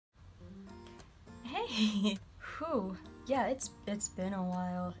Whew. Yeah, it's been a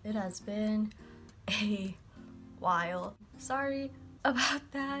while. It has been a while. Sorry about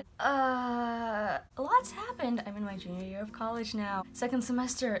that. A lot's happened. I'm in my junior year of college now. Second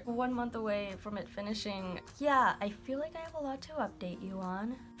semester, 1 month away from it finishing. Yeah, I feel like I have a lot to update you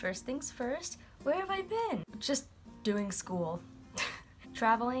on. First things first, where have I been? Just doing school.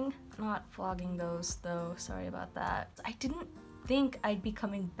 Traveling, not vlogging those though, sorry about that. I didn't think I'd be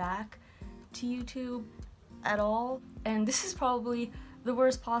coming back to YouTube at all, and this is probably the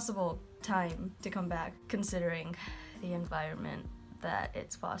worst possible time to come back considering the environment that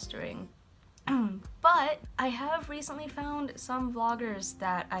it's fostering. But I have recently found some vloggers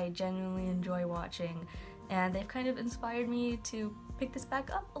that I genuinely enjoy watching, and they've kind of inspired me to pick this back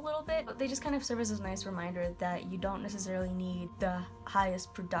up a little bit. They just kind of serve as a nice reminder that you don't necessarily need the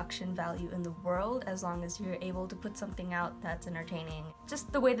highest production value in the world as long as you're able to put something out that's entertaining.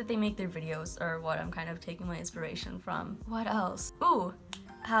 Just the way that they make their videos are what I'm kind of taking my inspiration from. What else? Ooh!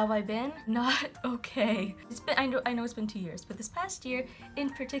 How have I been? Not okay. It's been, I know it's been 2 years, but this past year in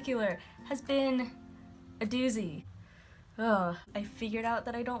particular has been a doozy. Ugh, I figured out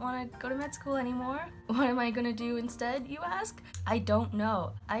that I don't want to go to med school anymore. What am I gonna do instead, you ask? I don't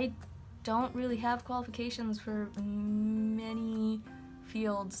know. I don't really have qualifications for many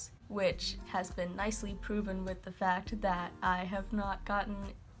fields, which has been nicely proven with the fact that I have not gotten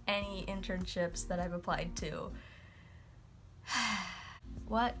any internships that I've applied to.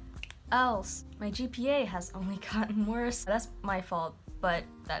 What else? My GPA has only gotten worse. That's my fault, but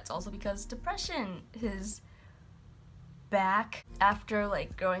that's also because depression is back. After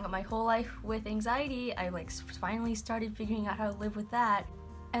like growing up my whole life with anxiety, I like finally started figuring out how to live with that,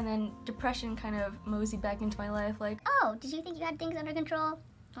 and then depression kind of moseyed back into my life like, oh, did you think you had things under control?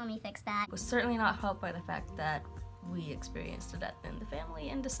 Let me fix that. Was certainly not helped by the fact that we experienced a death in the family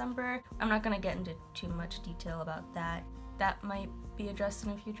in December. I'm not gonna get into too much detail about that. That might be addressed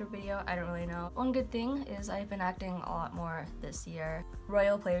in a future video, I don't really know. One good thing is I've been acting a lot more this year.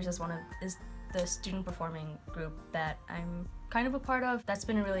 Royal Players is the student performing group that I'm kind of a part of. That's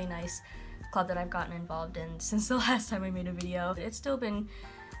been a really nice club that I've gotten involved in since the last time I made a video. It's still been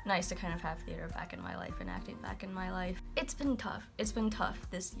nice to kind of have theater back in my life and acting back in my life. It's been tough. It's been tough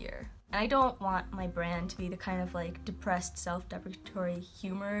this year. And I don't want my brand to be the kind of like depressed, self-deprecatory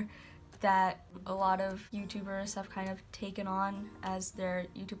humor that a lot of YouTubers have kind of taken on as their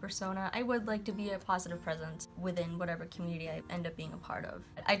YouTube persona. I would like to be a positive presence within whatever community I end up being a part of.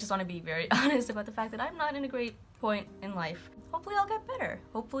 I just want to be very honest about the fact that I'm not in a great point in life. Hopefully I'll get better.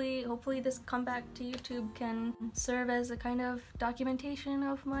 Hopefully this comeback to YouTube can serve as a kind of documentation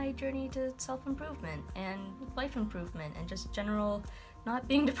of my journey to self-improvement and life improvement and just general not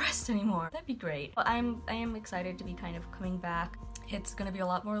being depressed anymore. That'd be great. I am excited to be kind of coming back. It's gonna be a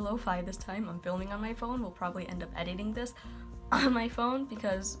lot more lo-fi this time. I'm filming on my phone. We'll probably end up editing this on my phone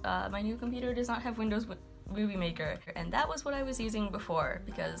because my new computer does not have Windows Movie Maker, and that was what I was using before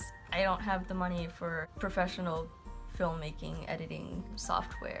because I don't have the money for professional filmmaking editing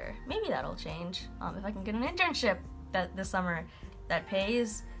software. Maybe that'll change if I can get an internship this summer that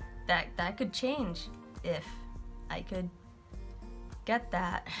pays. That could change if I could get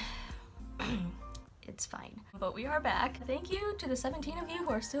that. It's fine. But we are back. Thank you to the 17 of you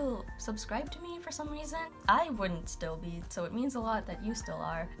who are still subscribed to me for some reason. I wouldn't still be, so it means a lot that you still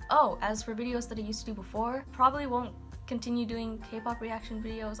are. Oh, as for videos that I used to do before, probably won't continue doing K-pop reaction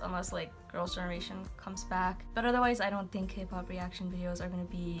videos unless like Girls' Generation comes back. But otherwise, I don't think K-pop reaction videos are gonna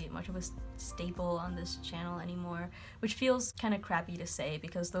be much of a staple on this channel anymore, which feels kind of crappy to say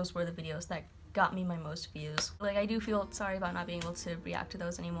because those were the videos that got me my most views. Like, I do feel sorry about not being able to react to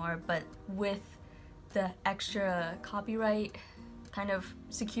those anymore, but with the extra copyright kind of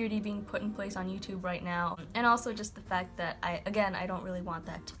security being put in place on YouTube right now, and also just the fact that I don't really want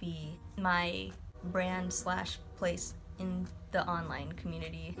that to be my brand slash place in the online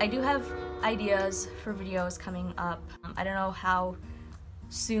community. I do have ideas for videos coming up. I don't know how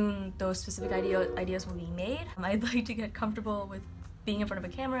soon those specific ideas will be made. I'd like to get comfortable with being in front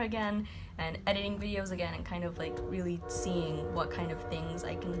of a camera again and editing videos again and kind of like really seeing what kind of things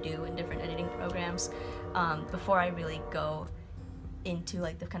I can do in different editing programs before I really go into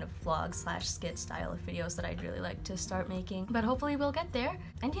like the kind of vlog slash skit style of videos that I'd really like to start making. But hopefully we'll get there.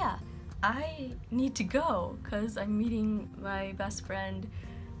 And yeah, I need to go because I'm meeting my best friend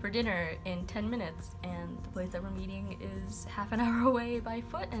for dinner in 10 minutes and the place that we're meeting is half an hour away by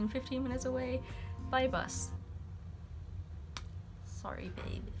foot and 15 minutes away by bus. Sorry,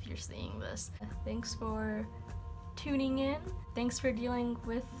 babe, if you're seeing this. Thanks for tuning in. Thanks for dealing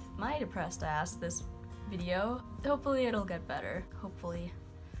with my depressed ass this video. Hopefully it'll get better. Hopefully.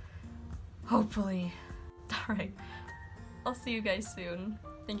 Alright, I'll see you guys soon.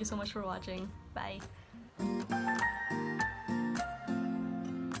 Thank you so much for watching. Bye.